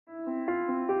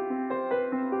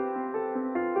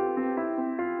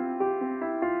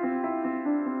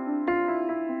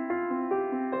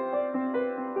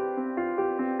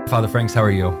Father Franks, how are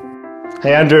you?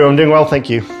 Hey Andrew, I'm doing well, thank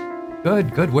you.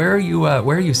 Good. Where are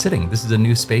you sitting? This is a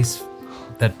new space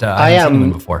that I haven't seen you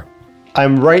in before.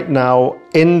 I'm right now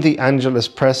in the Angelus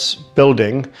Press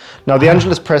building. Now, the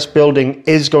Angelus Press building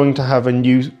is going to have a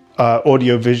new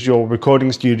audio-visual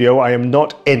recording studio. I am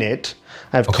not in it.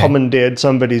 I've commandeered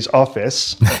somebody's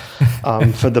office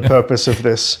for the purpose of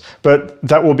this. But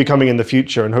that will be coming in the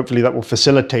future, and hopefully that will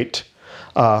facilitate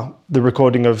the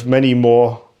recording of many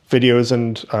more videos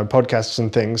and podcasts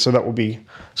and things. So that will be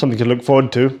something to look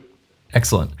forward to.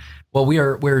 Excellent. Well,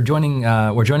 we're joining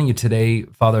you today,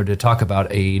 Father, to talk about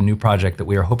a new project that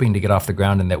we are hoping to get off the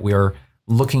ground and that we are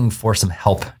looking for some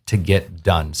help to get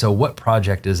done. So, what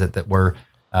project is it that we're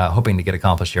hoping to get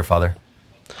accomplished here, Father?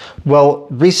 Well,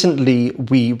 recently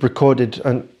we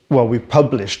we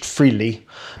published freely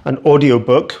an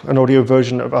audiobook, an audio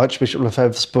version of Archbishop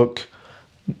Lefebvre's book,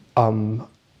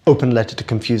 Open Letter to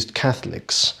Confused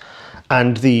Catholics.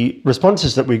 And the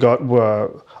responses that we got were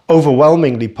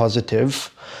overwhelmingly positive.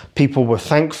 People were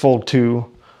thankful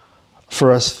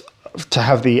for us to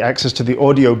have the access to the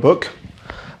audiobook,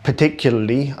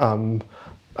 particularly. And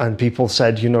people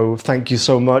said, thank you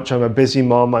so much. I'm a busy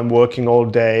mom. I'm working all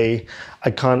day.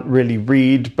 I can't really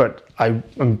read, but I'm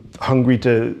hungry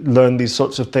to learn these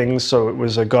sorts of things. So it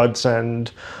was a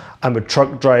godsend. I'm a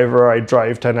truck driver. I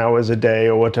drive 10 hours a day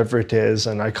or whatever it is,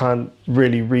 and I can't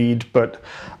really read, but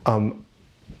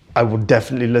I will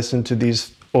definitely listen to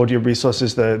these audio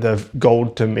resources. They're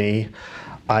gold to me.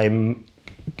 I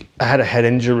had a head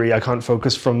injury. I can't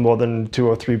focus from more than 2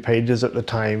 or 3 pages at the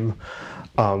time,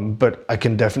 but I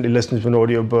can definitely listen to an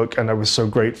audiobook, and I was so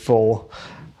grateful.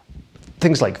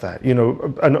 Things like that,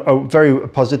 a very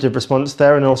positive response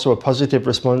there, and also a positive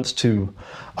response to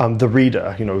the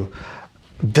reader.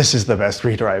 This is the best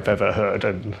reader I've ever heard,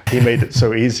 and he made it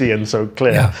so easy and so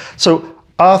clear. Yeah. So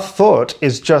our thought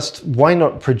is just, why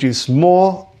not produce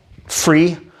more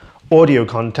free audio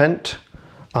content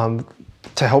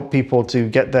to help people to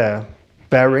get their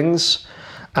bearings?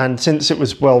 And since it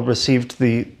was well received,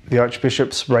 the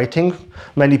Archbishop's writing,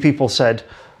 many people said,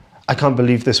 I can't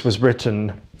believe this was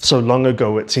written so long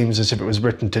ago. It seems as if it was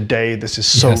written today. This is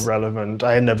so relevant.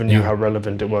 I never knew how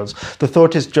relevant it was. The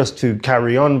thought is just to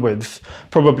carry on with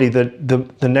probably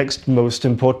the next most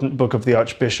important book of the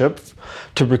Archbishop,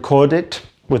 to record it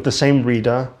with the same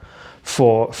reader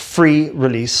for free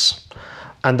release.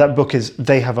 And that book is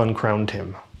They Have Uncrowned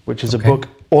Him, which is a book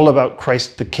all about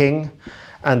Christ the King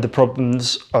and the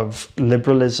problems of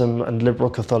liberalism and liberal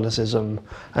Catholicism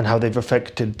and how they've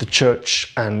affected the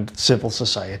church and civil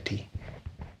society.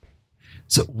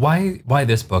 So why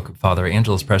this book, Father?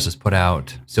 Angelus Press has put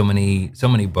out so many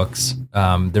books.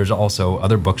 There's also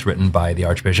other books written by the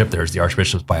Archbishop. There's the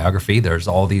Archbishop's biography. There's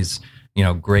all these,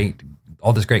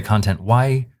 all this great content.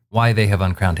 Why They Have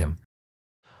Uncrowned Him?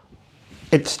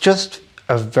 It's just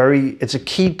it's a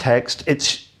key text.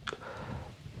 It's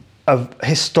a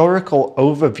historical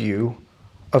overview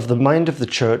of the mind of the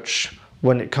church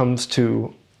when it comes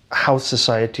to how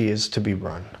society is to be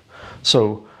run.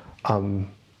 So,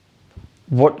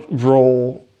 what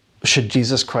role should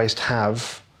Jesus Christ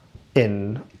have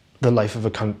in the life of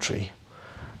a country?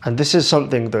 And this is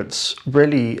something that's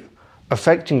really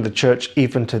affecting the church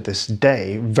even to this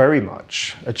day, very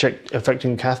much,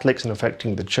 affecting Catholics and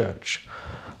affecting the church.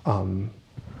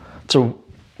 So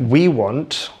we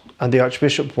want, and the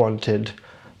Archbishop wanted,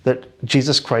 that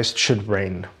Jesus Christ should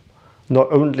reign, not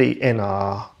only in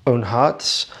our own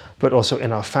hearts, but also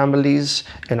in our families,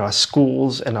 in our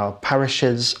schools, in our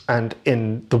parishes, and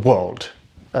in the world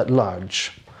at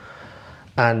large.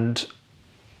 And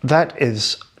that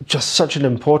is just such an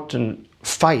important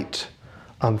fight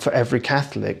for every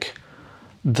Catholic,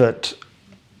 that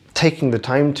taking the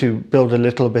time to build a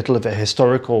little bit of a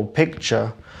historical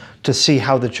picture to see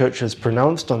how the Church has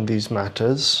pronounced on these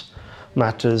matters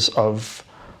of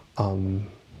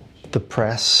the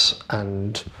press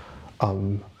and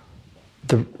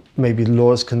the maybe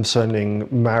laws concerning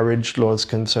marriage, laws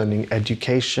concerning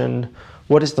education.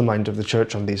 What is the mind of the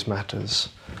Church on these matters?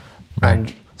 Right.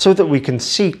 And so that we can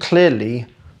see clearly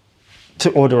to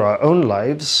order our own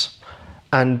lives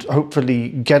and hopefully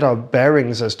get our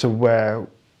bearings as to where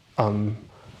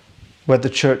the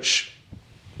Church,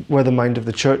 where the mind of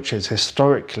the Church is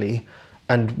historically,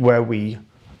 and where we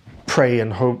pray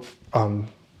and hope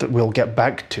that we'll get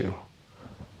back to,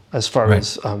 as far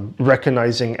as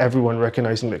recognizing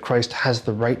that Christ has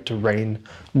the right to reign,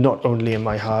 not only in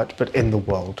my heart, but in the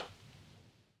world.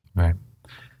 Right.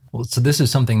 Well, so this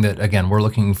is something that, again, we're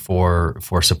looking for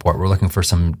support. We're looking for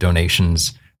some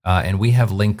donations, and we have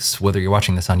links, whether you're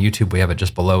watching this on YouTube, we have it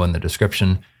just below in the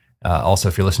description. Also,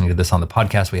 if you're listening to this on the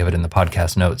podcast, we have it in the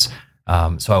podcast notes.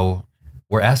 So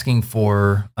we're asking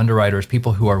for underwriters,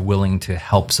 people who are willing to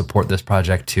help support this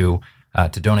project, to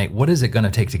donate. What is it going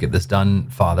to take to get this done,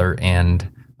 Father?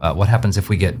 And what happens if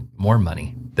we get more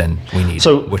money than we need,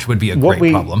 which would be a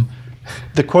great problem?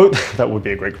 The quote that would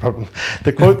be a great problem.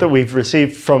 The quote that we've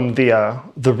received from the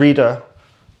reader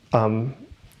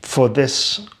for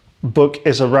this book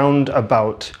is around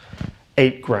about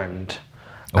 $8,000,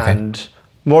 and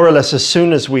more or less as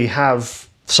soon as we have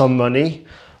some money,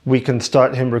 we can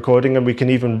start him recording, and we can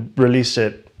even release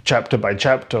it chapter by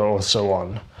chapter or so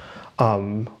on.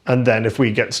 And then if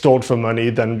we get stalled for money,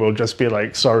 then we'll just be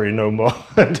like, sorry, no more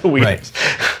until we. Right.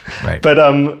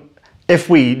 But if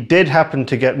we did happen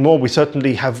to get more, we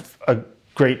certainly have a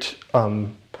great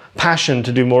passion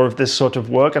to do more of this sort of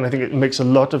work, and I think it makes a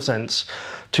lot of sense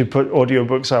to put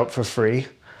audiobooks out for free,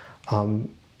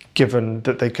 given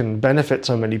that they can benefit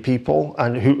so many people,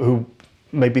 and who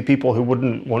maybe people who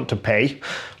wouldn't want to pay,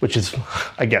 which is,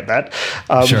 I get that.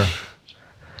 Sure.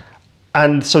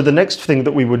 And so the next thing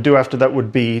that we would do after that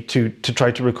would be to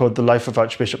try to record the life of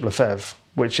Archbishop Lefebvre,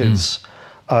 which is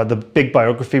the big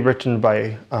biography written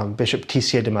by Bishop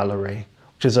Tissier de Malaret,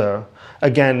 which is a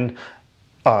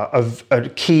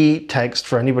key text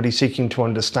for anybody seeking to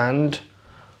understand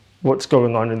what's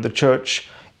going on in the church,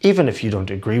 even if you don't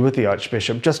agree with the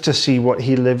Archbishop, just to see what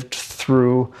he lived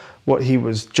through, what he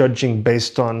was judging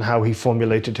based on, how he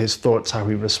formulated his thoughts, how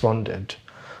he responded.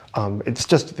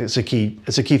 It's a key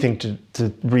thing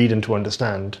to read and to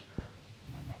understand.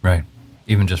 Right.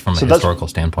 Even just from a historical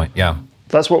standpoint. Yeah.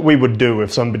 That's what we would do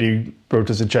if somebody wrote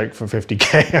us a check for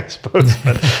 $50,000, I suppose.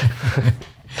 But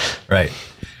right.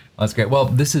 Well, that's great. Well,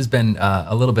 this has been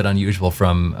a little bit unusual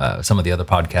from some of the other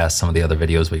podcasts, some of the other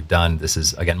videos we've done. This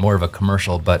is, again, more of a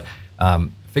commercial, but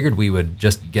figured we would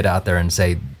just get out there and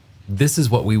say, this is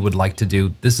what we would like to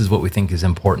do. This is what we think is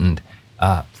important.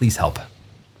 Please help.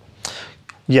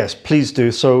 Yes, please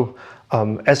do. So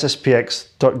sspx.gifts,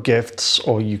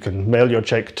 or you can mail your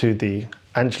check to the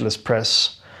Angelus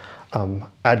Press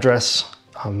address,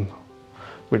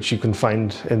 which you can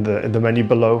find in the menu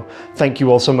below. Thank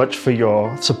you all so much for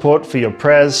your support, for your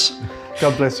prayers.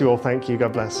 God bless you all. Thank you.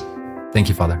 God bless. Thank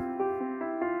you, Father.